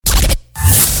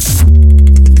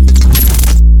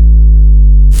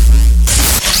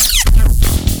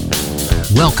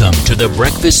Welcome to the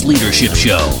Breakfast Leadership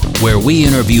Show, where we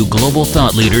interview global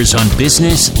thought leaders on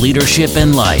business, leadership,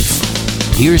 and life.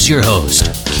 Here's your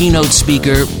host, keynote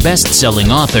speaker,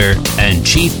 best-selling author, and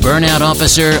chief burnout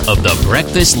officer of the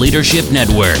Breakfast Leadership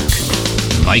Network,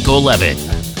 Michael Levitt.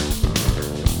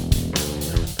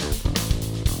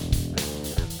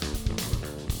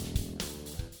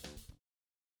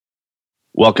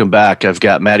 Welcome back. I've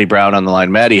got Maddie Brown on the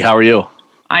line. Maddie, how are you?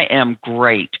 I am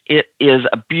great. It is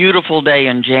a beautiful day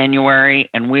in January,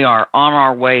 and we are on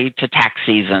our way to tax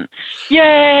season.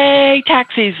 Yay,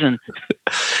 tax season.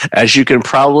 As you can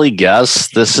probably guess,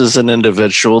 this is an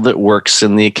individual that works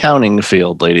in the accounting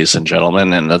field, ladies and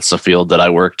gentlemen, and that's a field that I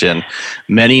worked in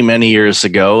many, many years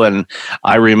ago. And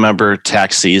I remember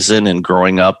tax season and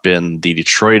growing up in the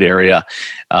Detroit area.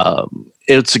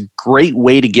 It's a great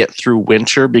way to get through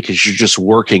winter because you're just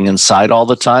working inside all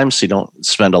the time. So you don't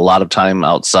spend a lot of time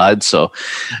outside. So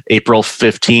April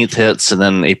 15th hits and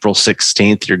then April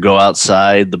 16th, you go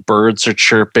outside, the birds are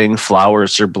chirping,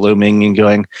 flowers are blooming and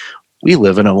going, we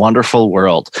live in a wonderful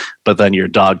world. But then you're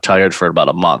dog tired for about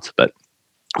a month.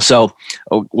 So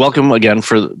welcome again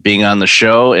for being on the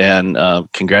show, and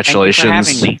congratulations. Thank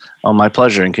you for having me. Oh, my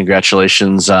pleasure. And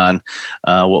congratulations on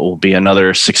what will be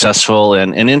another successful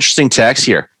and interesting tax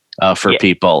year for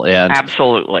people. And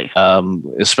absolutely.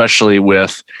 Especially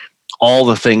with all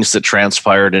the things that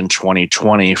transpired in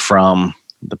 2020 from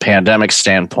the pandemic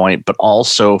standpoint, but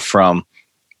also from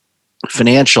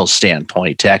financial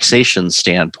standpoint, taxation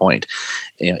standpoint,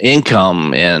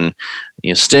 income and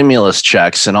stimulus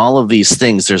checks and all of these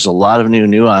things. There's a lot of new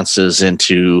nuances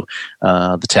into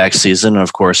the tax season.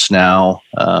 Of course, now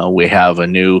we have a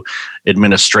new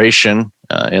administration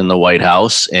in the White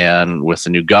House, and with the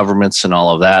new governments and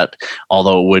all of that,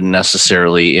 although it wouldn't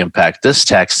necessarily impact this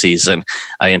tax season,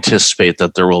 I anticipate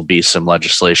that there will be some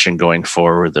legislation going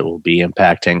forward that will be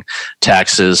impacting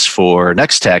taxes for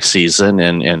next tax season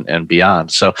and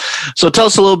beyond. So tell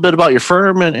us a little bit about your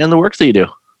firm and the work that you do.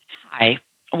 Hi.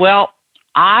 Well,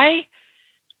 I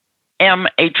am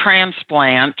a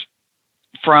transplant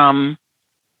from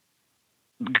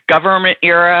government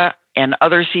era and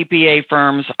other CPA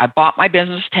firms. I bought my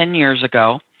business 10 years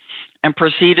ago and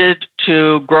proceeded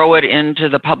to grow it into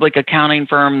the public accounting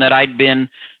firm that I'd been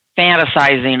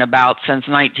fantasizing about since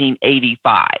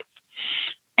 1985.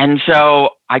 And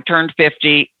so I turned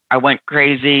 50. I went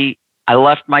crazy. I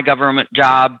left my government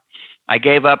job. I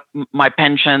gave up my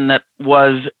pension that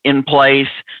was in place.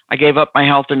 I gave up my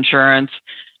health insurance,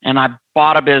 and I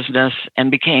bought a business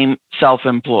and became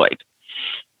self-employed.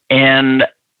 And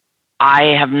I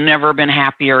have never been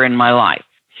happier in my life.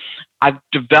 I've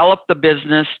developed the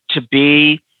business to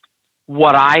be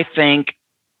what I think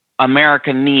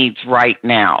America needs right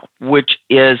now, which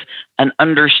is an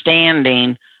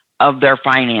understanding of their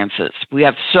finances. We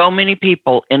have so many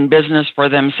people in business for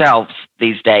themselves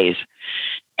these days,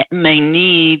 and they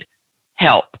need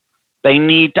help. They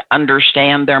need to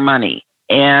understand their money,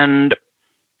 and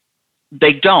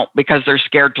they don't because they're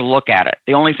scared to look at it.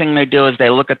 The only thing they do is they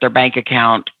look at their bank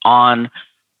account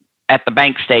at the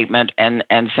bank statement and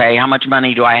say, how much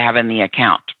money do I have in the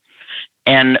account?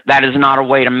 And that is not a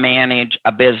way to manage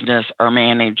a business or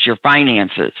manage your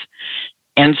finances.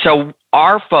 And so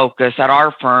our focus at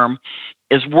our firm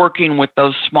is working with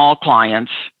those small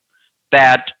clients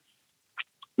that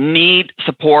need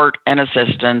support and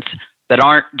assistance that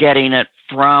aren't getting it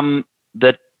from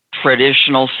the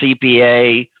traditional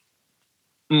CPA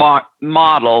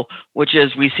model, which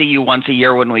is we see you once a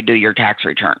year when we do your tax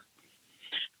return.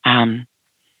 There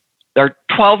are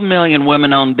 12 million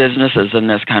women-owned businesses in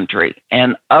this country,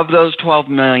 and of those 12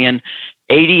 million,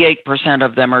 88%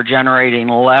 of them are generating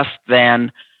less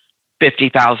than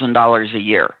 $50,000 a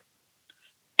year.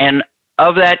 And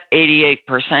of that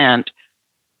 88%,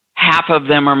 half of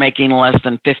them are making less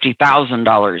than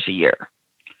 $50,000 a year.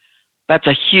 That's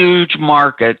a huge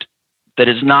market that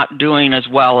is not doing as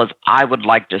well as I would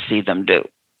like to see them do.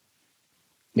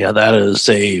 Yeah, that is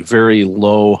a very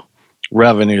low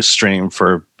revenue stream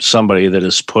for somebody that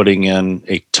is putting in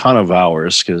a ton of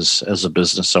hours, because as a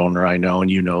business owner, I know,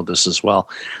 and you know this as well,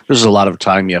 there's a lot of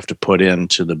time you have to put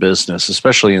into the business,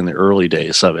 especially in the early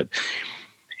days of it.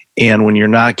 And when you're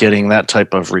not getting that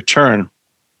type of return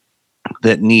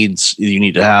that you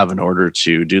need to have in order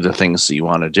to do the things that you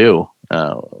want to do,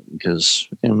 because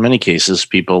in many cases,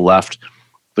 people left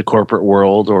the corporate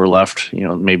world or left,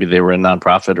 maybe they were in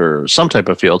nonprofit or some type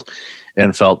of field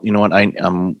and felt, you know what,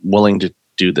 I'm willing to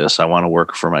do this. I want to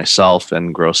work for myself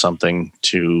and grow something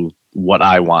to what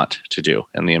I want to do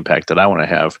and the impact that I want to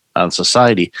have on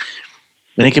society.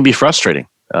 And it can be frustrating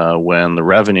when the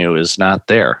revenue is not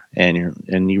there,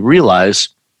 and you realize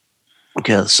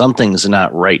okay, something's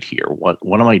not right here. What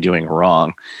am I doing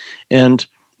wrong? And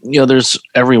there's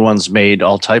everyone's made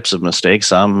all types of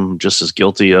mistakes. I'm just as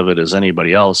guilty of it as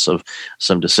anybody else, of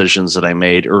some decisions that I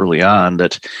made early on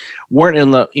that weren't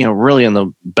in the, really in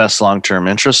the best long-term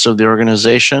interests of the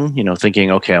organization,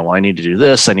 thinking, okay, well, I need to do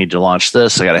this. I need to launch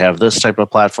this. I got to have this type of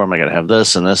platform. I got to have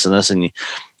this and this and this. And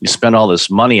you spend all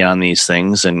this money on these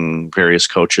things and various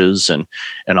coaches and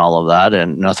all of that,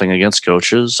 and nothing against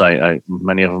coaches. I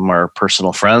many of them are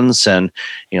personal friends, and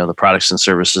the products and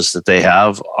services that they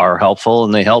have are helpful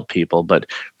and they help people. But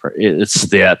it's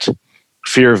that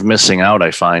fear of missing out, I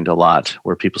find a lot,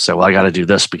 where people say, well, I got to do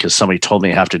this because somebody told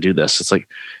me I have to do this. It's like,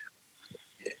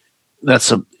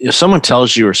 if someone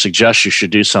tells you or suggests you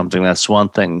should do something, that's one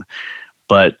thing.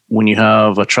 But when you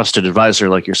have a trusted advisor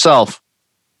like yourself,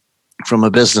 from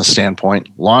a business standpoint,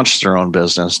 launched their own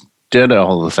business, did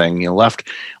all the thing, left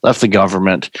the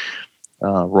government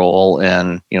role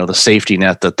and the safety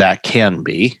net that can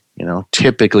be.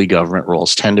 Typically government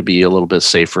roles tend to be a little bit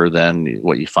safer than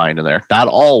what you find in there. Not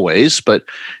always, but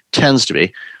tends to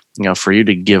be. For you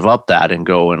to give up that and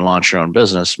go and launch your own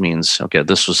business means, okay,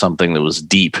 this was something that was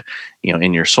deep,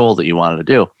 in your soul that you wanted to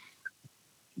do.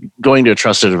 Going to a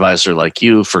trusted advisor like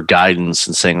you for guidance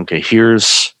and saying, okay,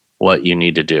 here's what you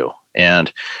need to do.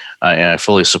 And I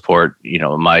fully support,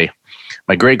 my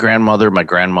great-grandmother, my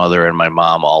grandmother, and my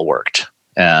mom all worked.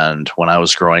 And when I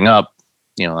was growing up,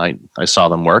 I saw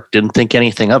them work, didn't think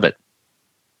anything of it.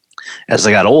 As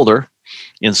I got older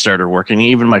and started working,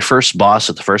 even my first boss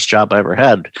at the first job I ever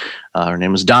had, her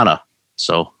name was Donna.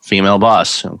 So female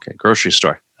boss, okay, grocery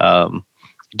store.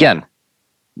 Again,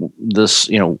 this,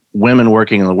 women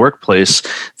working in the workplace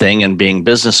thing and being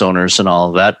business owners and all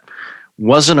of that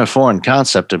wasn't a foreign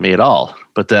concept to me at all.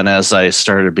 But then as I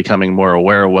started becoming more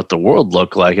aware of what the world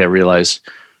looked like, I realized,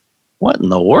 what in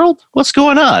the world? What's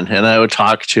going on? And I would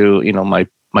talk to,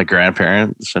 my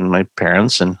grandparents and my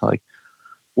parents and like,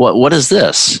 what is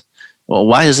this? Well,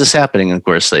 why is this happening? And of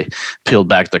course, they peeled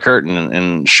back the curtain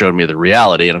and showed me the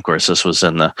reality. And of course, this was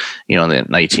in the, in the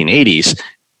 1980s.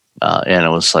 And it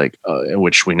was like,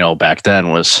 which we know back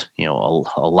then was, a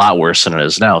lot worse than it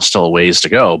is now. Still a ways to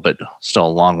go, but still a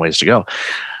long ways to go.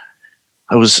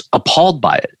 I was appalled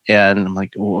by it. And I'm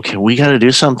like, well, okay, we got to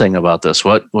do something about this.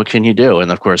 What can you do? And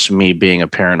of course, me being a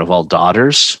parent of all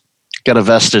daughters, got a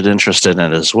vested interest in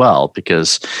it as well,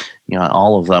 because,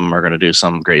 all of them are going to do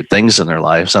some great things in their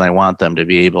lives. And I want them to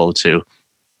be able to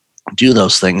do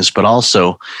those things, but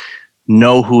also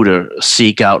know who to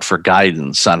seek out for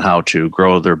guidance on how to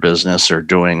grow their business or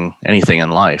doing anything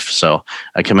in life. So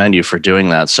I commend you for doing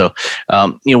that. So,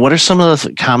 what are some of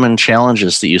the common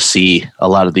challenges that you see a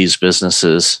lot of these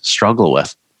businesses struggle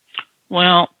with?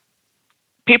 Well,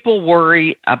 people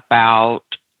worry about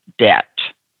debt,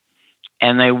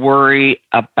 and they worry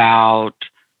about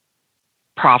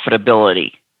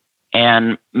profitability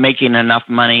and making enough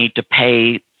money to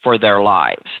pay for their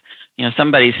lives.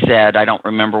 Somebody said, I don't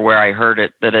remember where I heard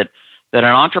it, that an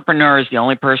entrepreneur is the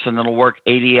only person that'll work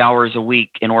 80 hours a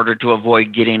week in order to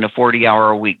avoid getting a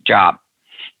 40-hour-a-week job.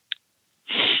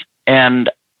 And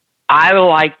I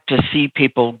like to see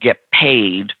people get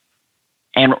paid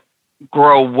and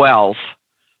grow wealth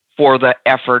for the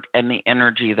effort and the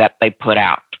energy that they put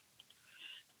out.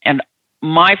 And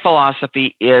my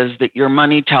philosophy is that your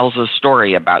money tells a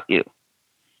story about you.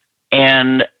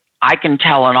 And I can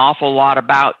tell an awful lot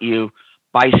about you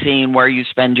by seeing where you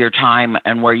spend your time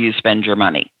and where you spend your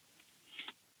money.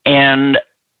 And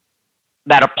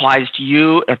that applies to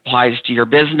you, it applies to your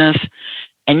business.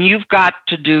 And you've got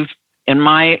to do, in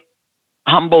my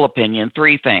humble opinion,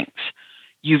 three things.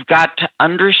 You've got to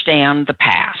understand the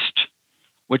past,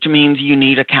 which means you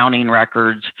need accounting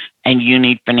records and you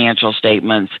need financial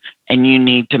statements and you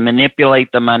need to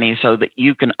manipulate the money so that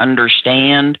you can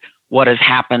understand what has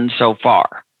happened so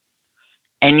far.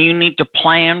 And you need to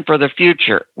plan for the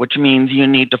future, which means you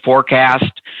need to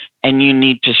forecast and you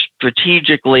need to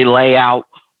strategically lay out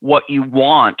what you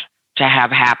want to have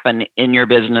happen in your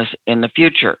business in the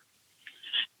future.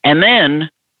 And then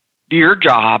your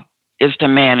job is to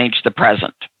manage the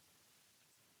present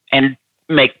and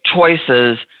make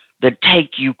choices that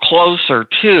take you closer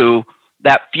to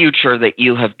that future that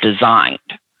you have designed.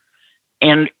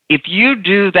 And if you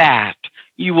do that,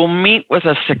 you will meet with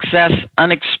a success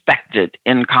unexpected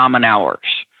in common hours.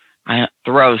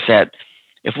 Thoreau said,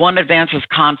 if one advances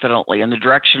confidently in the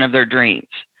direction of their dreams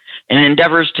and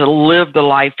endeavors to live the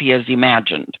life he has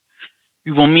imagined,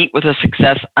 you will meet with a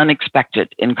success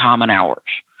unexpected in common hours.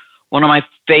 One of my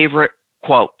favorite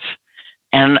quotes.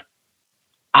 And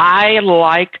I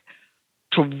like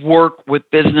to work with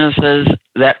businesses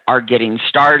that are getting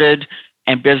started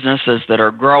and businesses that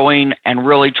are growing and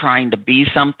really trying to be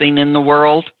something in the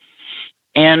world.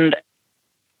 And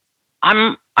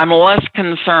I'm less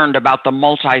concerned about the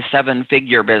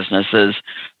multi-seven-figure businesses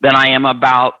than I am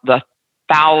about the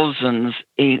thousands,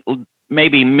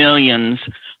 maybe millions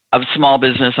of small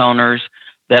business owners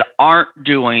that aren't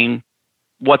doing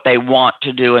what they want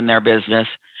to do in their business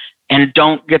and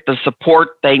don't get the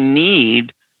support they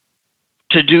need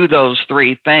to do those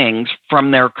three things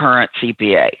from their current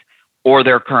CPA or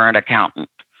their current accountant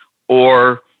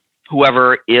or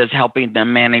whoever is helping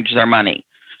them manage their money.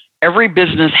 Every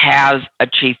business has a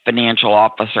chief financial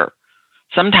officer.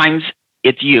 Sometimes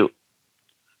it's you.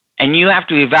 And you have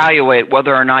to evaluate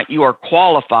whether or not you are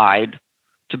qualified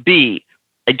to be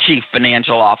a chief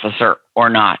financial officer or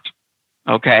not.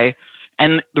 Okay?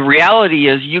 And the reality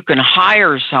is you can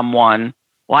hire someone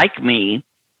like me.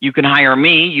 You can hire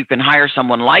me. You can hire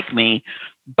someone like me.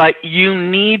 But you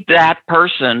need that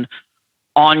person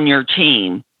on your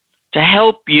team to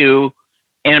help you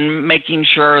in making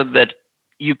sure that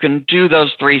you can do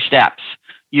those three steps.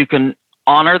 You can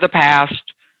honor the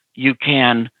past, you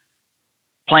can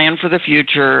plan for the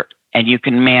future, and you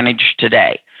can manage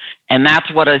today. And that's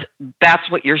what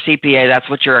your CPA, that's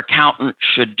what your accountant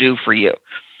should do for you.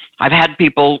 I've had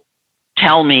people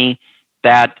tell me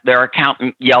that their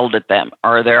accountant yelled at them,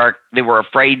 or they were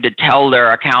afraid to tell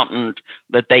their accountant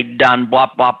that they'd done blah,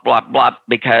 blah, blah, blah,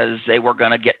 because they were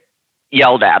going to get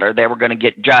yelled at or they were going to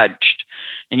get judged.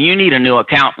 And you need a new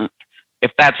accountant.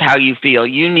 If that's how you feel,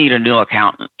 you need a new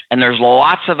accountant. And there's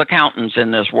lots of accountants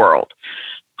in this world.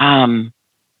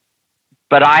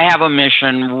 But I have a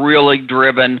mission really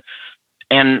driven,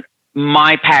 and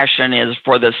my passion is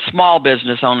for the small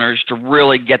business owners to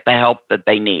really get the help that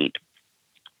they need.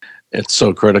 It's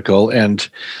so critical. And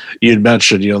you'd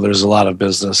mentioned, there's a lot of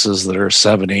businesses that are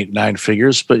 7, 8, 9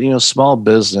 figures, but, small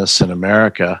business in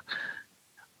America,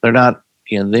 they're not,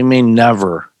 they may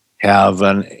never have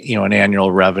an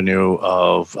annual revenue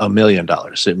of $1 million.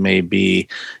 It may be,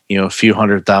 a few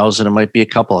 $100,000. It might be a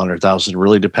couple $100,000,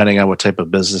 really depending on what type of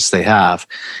business they have.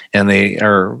 And they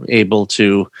are able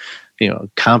to,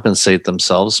 compensate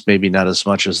themselves, maybe not as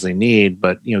much as they need,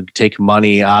 but, take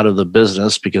money out of the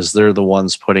business because they're the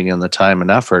ones putting in the time and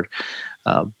effort.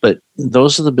 But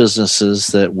those are the businesses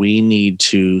that we need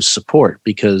to support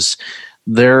because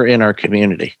they're in our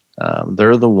community.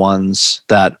 They're the ones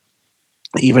that,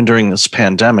 even during this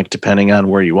pandemic, depending on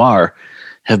where you are,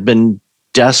 have been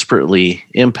desperately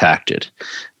impacted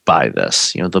by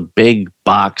this. The big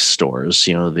box stores,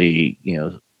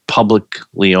 the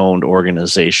publicly owned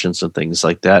organizations and things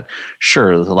like that.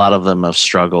 Sure, a lot of them have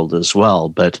struggled as well,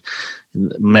 but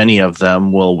many of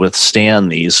them will withstand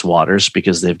these waters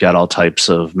because they've got all types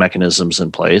of mechanisms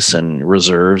in place and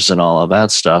reserves and all of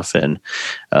that stuff. And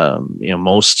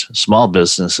most small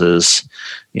businesses,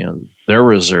 their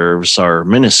reserves are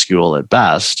minuscule at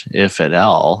best, if at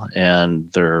all, and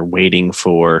they're waiting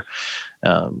for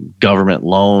government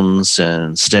loans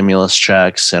and stimulus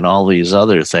checks and all these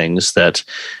other things that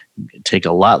take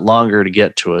a lot longer to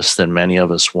get to us than many of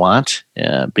us want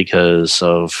because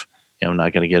of, I'm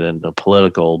not going to get into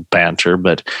political banter,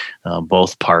 but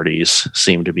both parties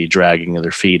seem to be dragging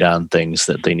their feet on things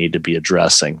that they need to be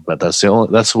addressing. But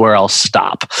that's where I'll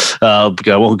stop. I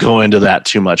won't go into that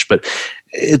too much. But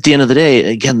at the end of the day,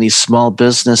 again, these small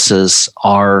businesses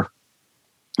are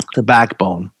the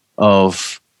backbone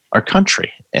of our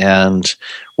country. And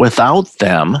without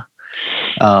them,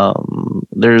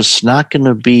 there's not going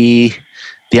to be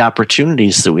the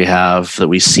opportunities that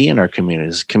we see in our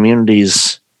communities.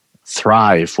 Communities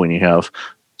thrive when you have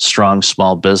strong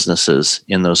small businesses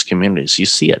in those communities. You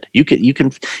see it. You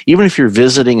can even if you're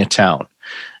visiting a town,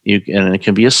 and it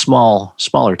can be a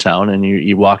smaller town, and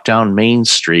you walk down Main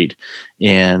Street,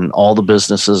 and all the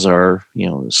businesses are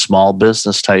small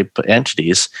business type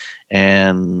entities,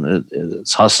 and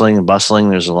it's hustling and bustling.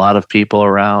 There's a lot of people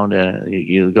around, and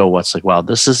you go, wow,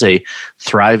 this is a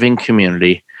thriving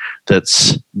community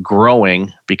that's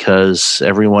growing because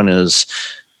everyone is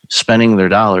spending their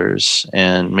dollars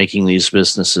and making these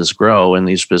businesses grow, and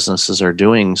these businesses are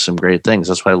doing some great things.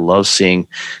 That's why I love seeing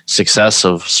success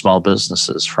of small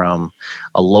businesses, from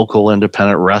a local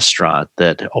independent restaurant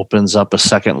that opens up a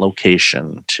second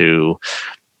location to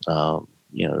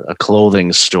a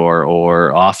clothing store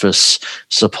or office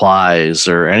supplies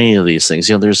or any of these things.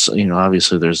 There's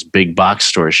obviously there's big box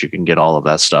stores you can get all of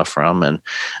that stuff from, and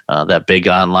that big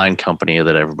online company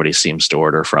that everybody seems to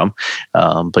order from.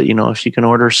 But if you can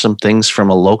order some things from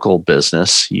a local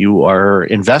business, you are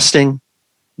investing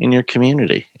in your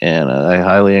community, and I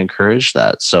highly encourage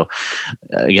that. So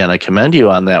again, I commend you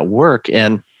on that work.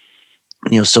 And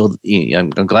So I'm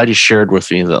glad you shared with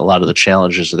me that a lot of the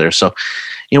challenges are there. So,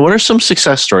 what are some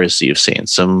success stories that you've seen?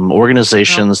 Some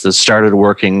organizations that started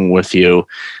working with you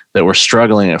that were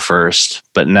struggling at first,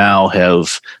 but now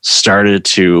have started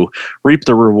to reap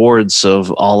the rewards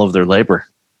of all of their labor?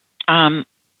 I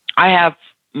have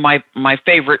my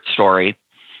favorite story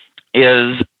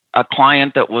is a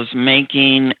client that was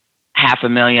making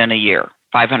 $500,000 a year,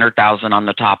 500,000 on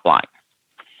the top line.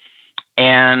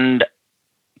 And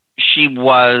she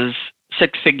was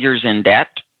 6 figures in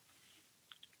debt.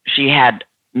 She had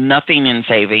nothing in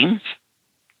savings,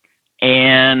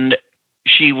 and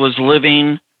she was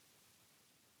living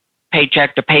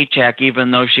paycheck to paycheck,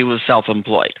 even though she was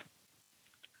self-employed.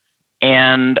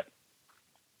 And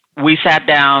we sat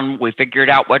down, we figured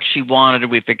out what she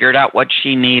wanted, we figured out what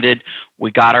she needed.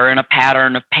 We got her in a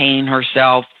pattern of paying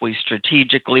herself. We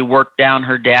strategically worked down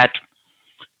her debt.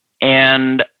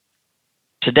 And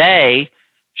today,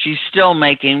 she's still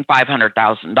making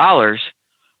 $500,000,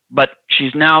 but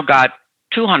she's now got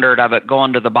 200 of it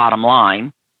going to the bottom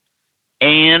line,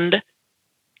 and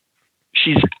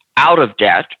she's out of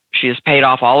debt. She has paid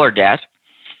off all her debt.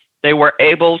 They were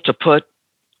able to put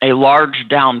a large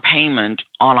down payment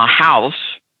on a house,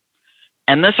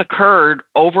 and this occurred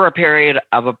over a period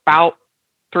of about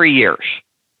 3 years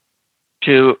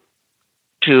to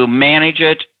manage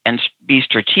it and be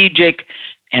strategic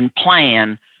and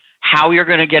plan how you're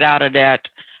going to get out of debt,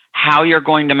 how you're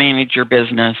going to manage your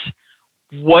business,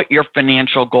 what your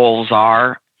financial goals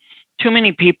are. Too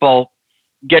many people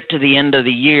get to the end of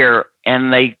the year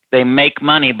and they make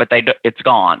money, but it's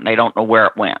gone. They don't know where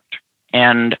it went.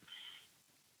 And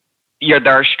there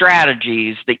are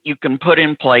strategies that you can put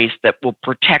in place that will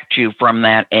protect you from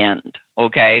that end,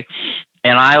 okay?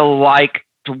 And I like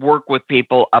to work with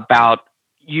people about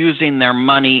using their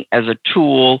money as a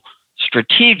tool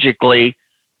strategically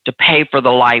to pay for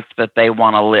the life that they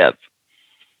want to live.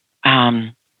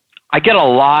 I get a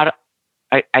lot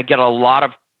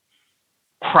of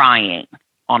crying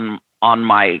on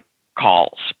my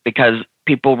calls because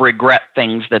people regret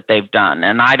things that they've done,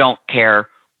 and I don't care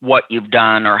what you've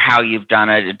done or how you've done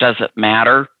it. It doesn't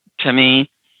matter to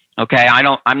me. Okay,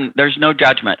 there's no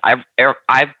judgment. I've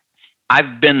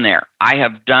been there. I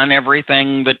have done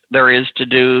everything that there is to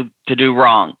do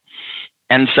wrong.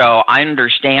 And so I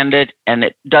understand it, and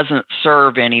it doesn't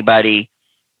serve anybody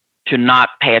to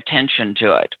not pay attention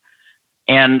to it.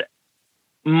 And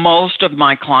most of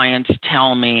my clients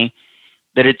tell me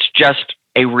that it's just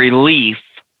a relief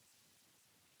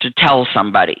to tell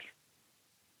somebody,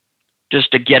 just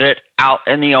to get it out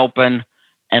in the open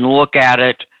and look at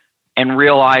it and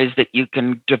realize that you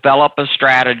can develop a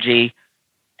strategy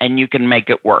and you can make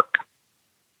it work.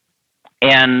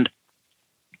 And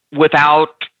with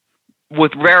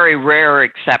very rare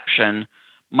exception,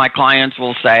 my clients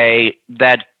will say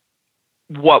that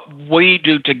what we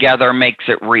do together makes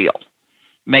it real,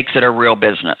 makes it a real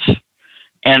business.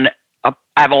 And I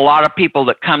have a lot of people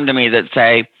that come to me that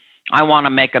say, I want to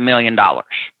make $1 million.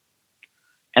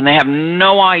 And they have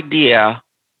no idea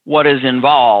what is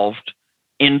involved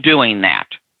in doing that,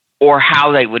 or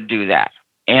how they would do that,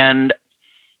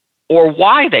 or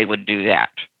why they would do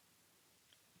that.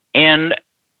 And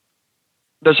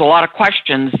there's a lot of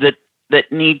questions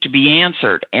that need to be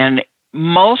answered. And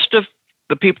most of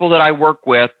the people that I work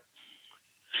with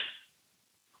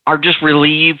are just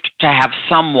relieved to have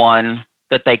someone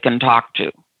that they can talk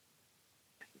to.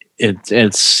 It's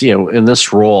in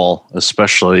this role,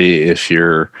 especially if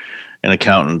you're an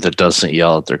accountant that doesn't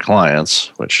yell at their clients,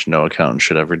 which no accountant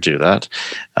should ever do that.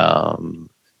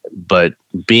 But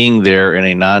being there in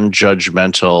a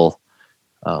non-judgmental,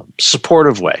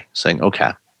 supportive way, saying,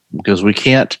 okay, because we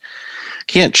can't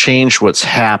change what's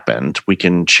happened. We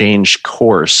can change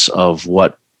course of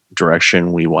what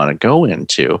direction we want to go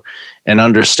into, and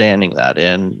understanding that.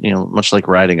 And, much like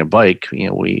riding a bike,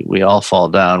 we all fall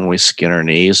down, we skin our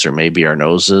knees or maybe our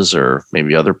noses or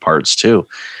maybe other parts too.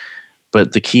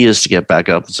 But the key is to get back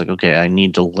up. It's like, okay, I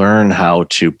need to learn how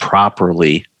to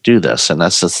properly do this. And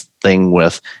that's the thing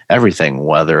with everything,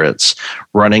 whether it's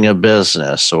running a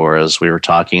business or, as we were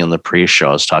talking in the pre-show,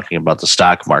 I was talking about the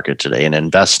stock market today and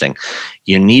investing.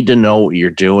 You need to know what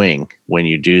you're doing when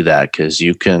you do that, because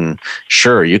you can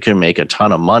make a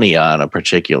ton of money on a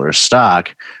particular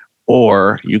stock,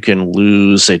 or you can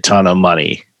lose a ton of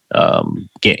money.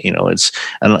 It's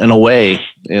in a way,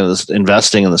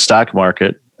 investing in the stock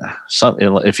market.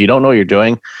 If you don't know what you're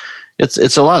doing,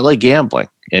 it's a lot like gambling,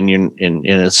 and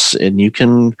you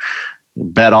can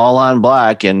bet all on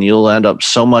black, and you'll end up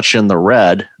so much in the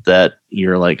red that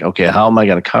you're like, okay, how am I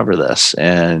going to cover this?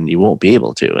 And you won't be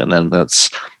able to, and then that's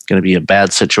going to be a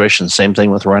bad situation. Same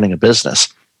thing with running a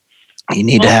business. You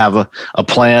need to have a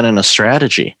plan and a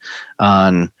strategy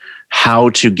on how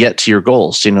to get to your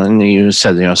goals. And you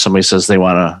said, somebody says they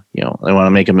want to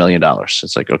make $1 million.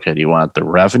 It's like, okay, do you want the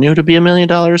revenue to be $1 million,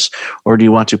 or do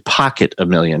you want to pocket $1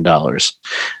 million?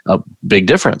 A big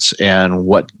difference. And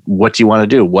what do you want to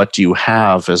do? What do you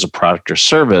have as a product or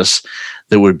service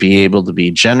that would be able to be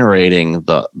generating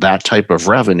that type of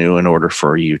revenue in order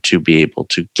for you to be able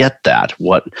to get that?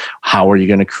 How are you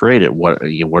going to create it? What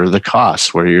are the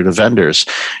costs? What are the vendors?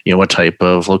 What type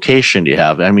of location do you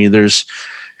have? I mean, there's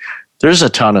a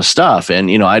ton of stuff. And,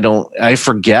 I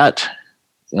forget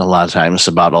a lot of times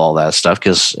about all that stuff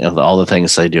because all the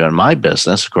things I do in my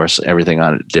business, of course, everything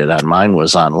I did on mine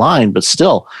was online, but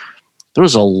still there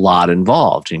was a lot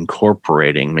involved,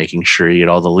 incorporating, making sure you get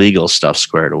all the legal stuff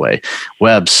squared away,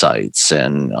 websites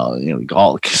and,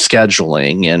 all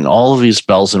scheduling and all of these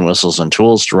bells and whistles and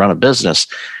tools to run a business.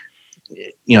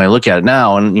 I look at it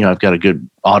now and, I've got a good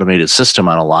automated system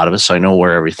on a lot of it, so I know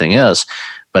where everything is,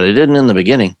 but I didn't in the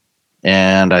beginning.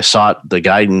 And I sought the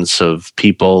guidance of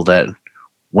people that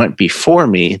went before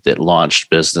me that launched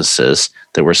businesses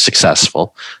that were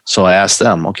successful. So I asked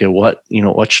them, okay, what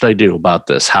should I do about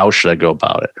this? How should I go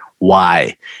about it?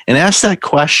 Why? And ask that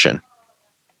question.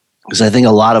 Because I think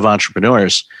a lot of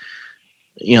entrepreneurs,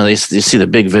 they see the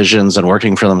big visions and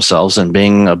working for themselves and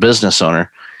being a business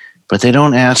owner, but they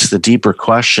don't ask the deeper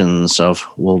questions of,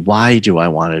 well, why do I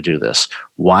want to do this?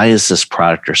 Why is this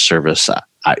product or service,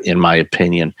 in my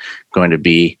opinion, going to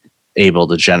be able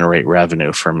to generate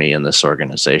revenue for me in this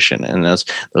organization? And those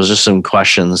are some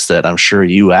questions that I'm sure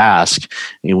you ask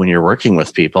when you're working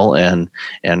with people, and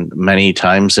many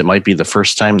times it might be the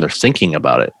first time they're thinking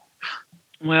about it.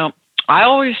 Well, I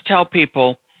always tell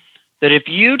people that if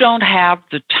you don't have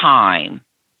the time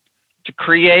to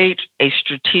create a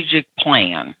strategic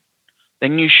plan,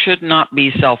 then you should not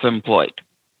be self-employed,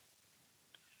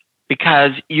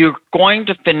 because you're going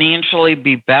to financially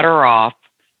be better off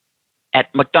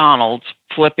at McDonald's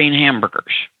flipping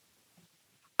hamburgers.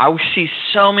 I see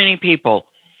so many people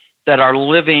that are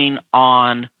living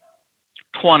on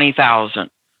 $20,000,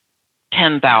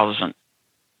 $10,000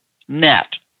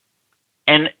 net,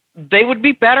 and they would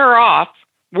be better off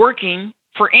working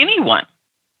for anyone.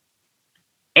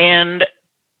 And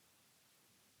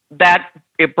that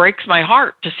it breaks my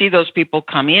heart to see those people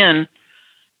come in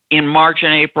March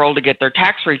and April to get their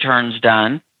tax returns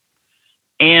done.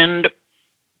 And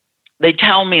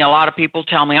a lot of people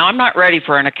tell me, I'm not ready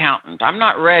for an accountant. I'm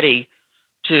not ready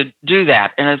to do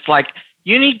that. And it's like,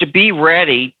 you need to be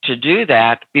ready to do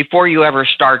that before you ever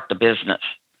start the business.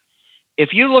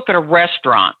 If you look at a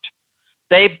restaurant,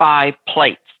 they buy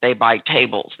plates, they buy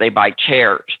tables, they buy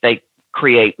chairs, they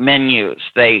create menus.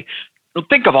 They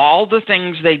think of all the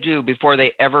things they do before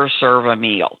they ever serve a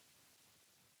meal.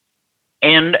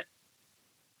 And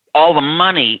all the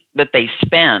money that they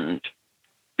spend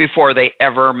before they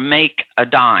ever make a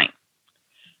dime.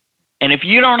 And if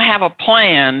you don't have a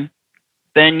plan,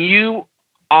 then you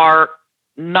are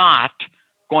not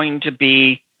going to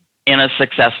be in a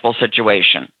successful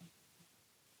situation.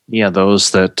 Yeah, those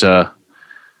that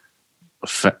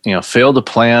fail to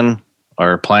plan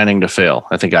are planning to fail.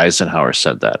 I think Eisenhower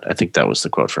said that. I think that was the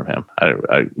quote from him.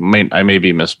 I may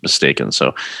be mistaken.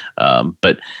 So,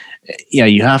 but yeah,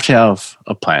 you have to have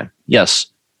a plan. Yes,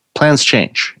 plans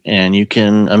change and you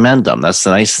can amend them. That's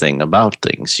the nice thing about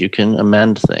things. You can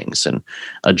amend things and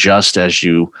adjust as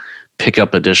you pick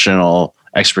up additional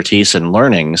expertise and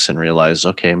learnings and realize,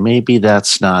 okay, maybe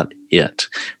that's not it.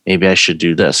 Maybe I should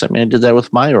do this. I mean, I did that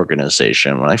with my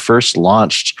organization. When I first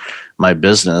launched my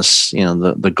business,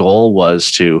 the goal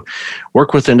was to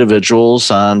work with individuals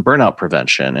on burnout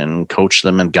prevention and coach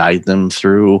them and guide them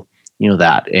through,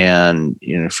 that. And,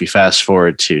 if we fast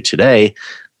forward to today,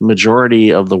 the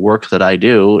majority of the work that I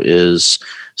do is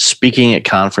speaking at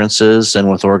conferences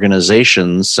and with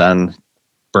organizations on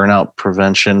burnout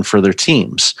prevention for their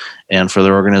teams and for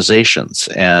their organizations,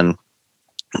 and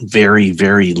very,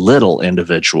 very little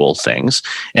individual things.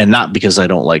 And not because I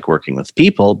don't like working with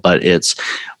people, but it's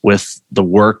with the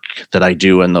work that I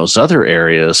do in those other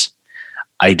areas,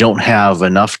 I don't have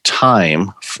enough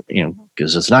time,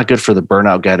 because it's not good for the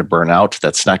burnout guy to burn out.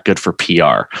 That's not good for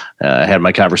PR. I had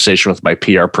my conversation with my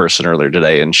PR person earlier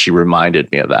today, and she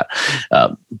reminded me of that.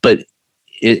 But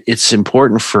it's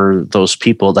important for those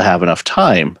people to have enough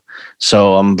time.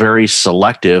 So I'm very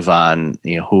selective on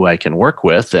who I can work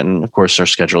with, and of course our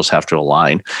schedules have to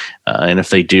align. And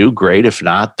if they do, great. If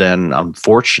not, then I'm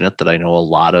fortunate that I know a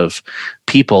lot of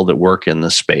people that work in the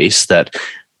space that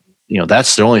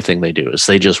that's the only thing they do is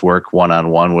they just work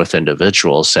one-on-one with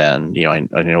individuals. And I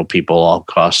know people all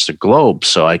across the globe,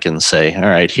 so I can say, all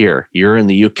right, here you're in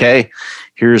the UK.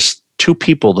 Here's 2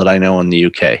 people that I know in the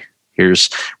UK. Here's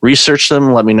research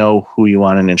them. Let me know who you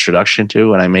want an introduction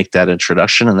to. And I make that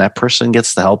introduction and that person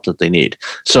gets the help that they need.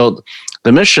 So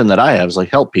the mission that I have is like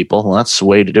help people. Well, that's the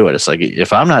way to do it. It's like,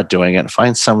 if I'm not doing it,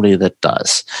 find somebody that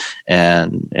does.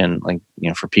 And like,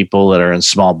 for people that are in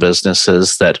small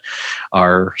businesses that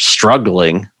are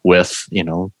struggling with,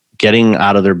 getting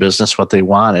out of their business what they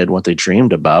wanted, what they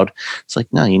dreamed about. It's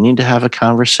like, no, you need to have a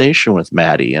conversation with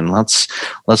Maddie and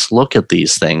let's look at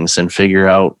these things and figure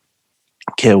out,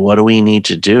 okay, what do we need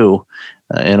to do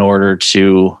in order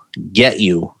to get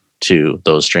you to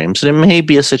those dreams? And it may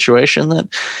be a situation that,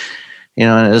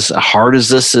 as hard as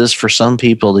this is for some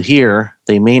people to hear,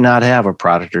 they may not have a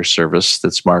product or service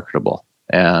that's marketable.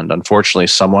 And unfortunately,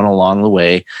 someone along the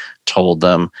way told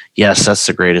them, yes, that's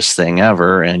the greatest thing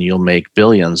ever, and you'll make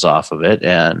billions off of it.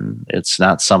 And it's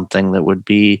not something that would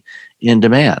be in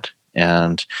demand.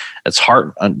 And it's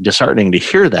disheartening to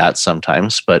hear that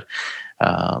sometimes, but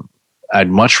I'd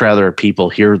much rather people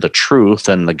hear the truth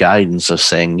and the guidance of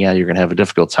saying, yeah, you're going to have a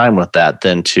difficult time with that,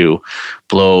 than to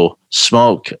blow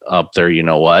smoke up there,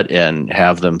 and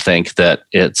have them think that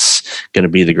it's going to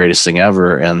be the greatest thing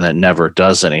ever and that never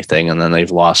does anything. And then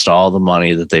they've lost all the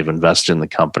money that they've invested in the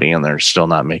company and they're still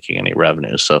not making any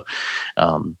revenue. So,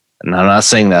 and I'm not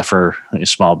saying that for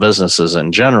small businesses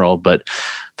in general, but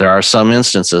there are some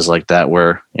instances like that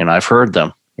where, I've heard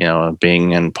them.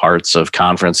 Being in parts of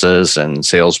conferences and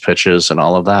sales pitches and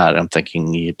all of that, I'm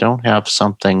thinking, you don't have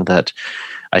something that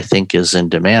I think is in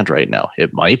demand right now.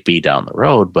 It might be down the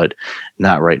road, but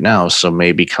not right now. So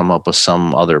maybe come up with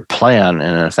some other plan.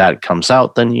 And if that comes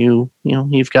out, then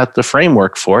you've got the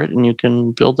framework for it and you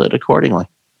can build it accordingly.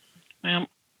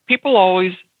 People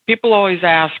always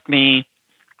ask me,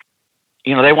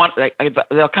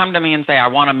 they'll come to me and say, I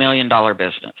want $1 million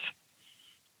business.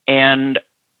 And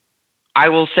I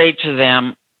will say to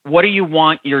them, what do you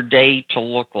want your day to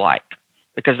look like?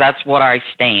 Because that's what I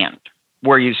stand,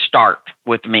 where you start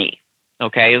with me.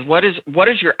 Okay, what is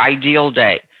your ideal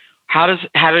day? How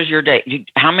does your day?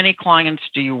 How many clients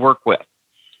do you work with?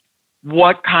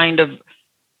 What kind of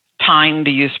time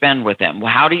do you spend with them?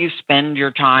 How do you spend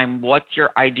your time? What's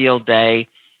your ideal day?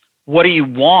 What do you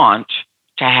want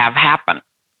to have happen?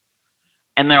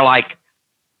 And they're like,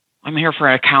 I'm here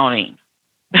for accounting.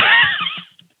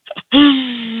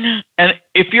 And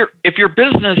if your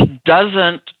business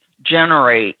doesn't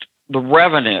generate the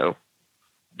revenue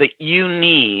that you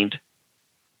need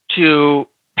to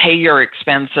pay your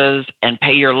expenses and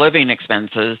pay your living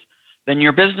expenses, then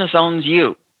your business owns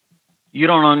you. You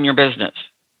don't own your business.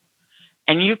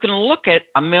 And you can look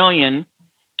at $1 million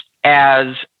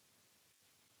as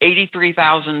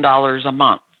 $83,000 a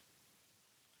month.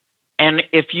 And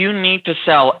if you need to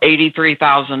sell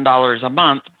 $83,000 a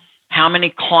month, how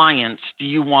many clients do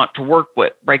you want to work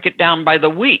with? Break it down by the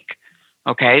week.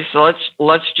 Okay, so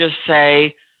let's just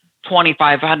say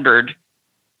 2,500.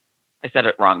 I said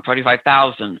it wrong,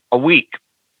 25,000 a week.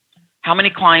 How many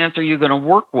clients are you going to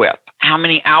work with? How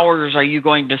many hours are you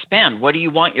going to spend? What do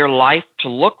you want your life to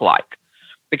look like?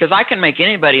 Because I can make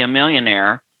anybody a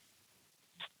millionaire.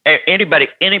 Anybody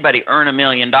earn $1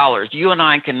 million. You and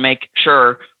I can make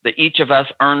sure that each of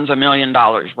us earns $1 million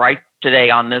right today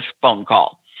on this phone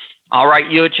call. I'll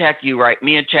write you a check, you write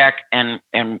me a check, and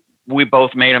we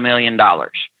both made $1 million.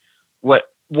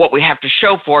 What we have to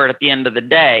show for it at the end of the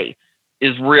day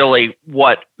is really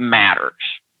what matters.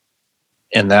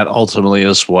 And that ultimately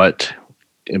is what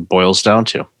it boils down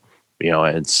to.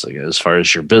 It's as far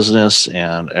as your business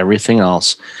and everything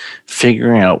else,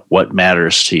 figuring out what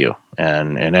matters to you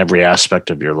and in every aspect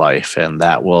of your life. And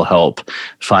that will help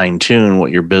fine tune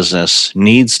what your business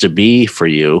needs to be for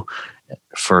you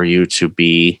to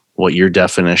be what your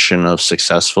definition of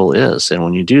successful is. And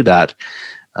when you do that,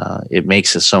 it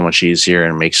makes it so much easier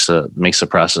and makes the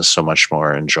process so much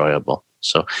more enjoyable.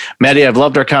 So, Maddie, I've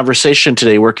loved our conversation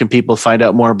today. Where can people find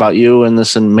out more about you and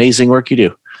this amazing work you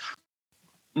do?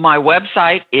 My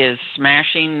website is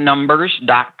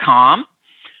smashingnumbers.com,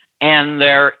 and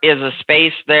there is a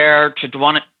space there to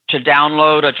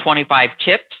download a 25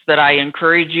 tips that I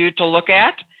encourage you to look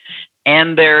at.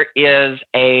 And there is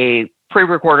a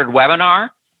pre-recorded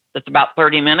webinar that's about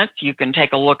 30 minutes. You can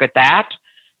take a look at that.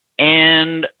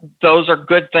 And those are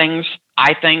good things,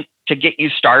 I think, to get you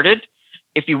started.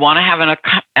 If you want to have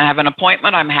an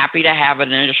appointment, I'm happy to have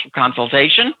an initial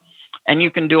consultation. And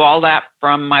you can do all that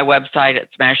from my website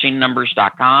at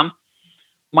smashingnumbers.com.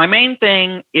 My main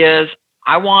thing is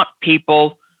I want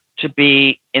people to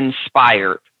be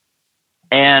inspired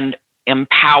and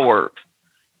empowered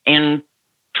and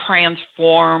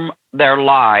transform their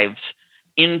lives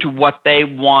into what they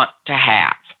want to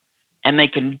have. And they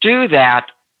can do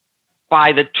that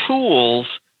by the tools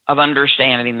of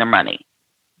understanding their money.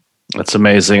 That's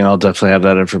amazing. I'll definitely have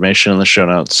that information in the show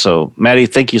notes. So, Maddie,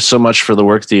 thank you so much for the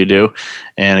work that you do.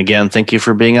 And again, thank you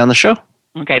for being on the show.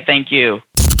 Okay, thank you.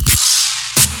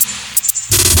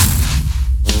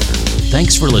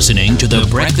 Thanks for listening to the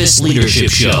Breakfast Leadership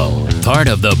Show, part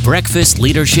of the Breakfast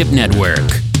Leadership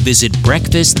Network. Visit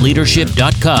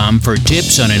breakfastleadership.com for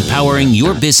tips on empowering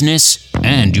your business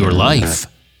and your life.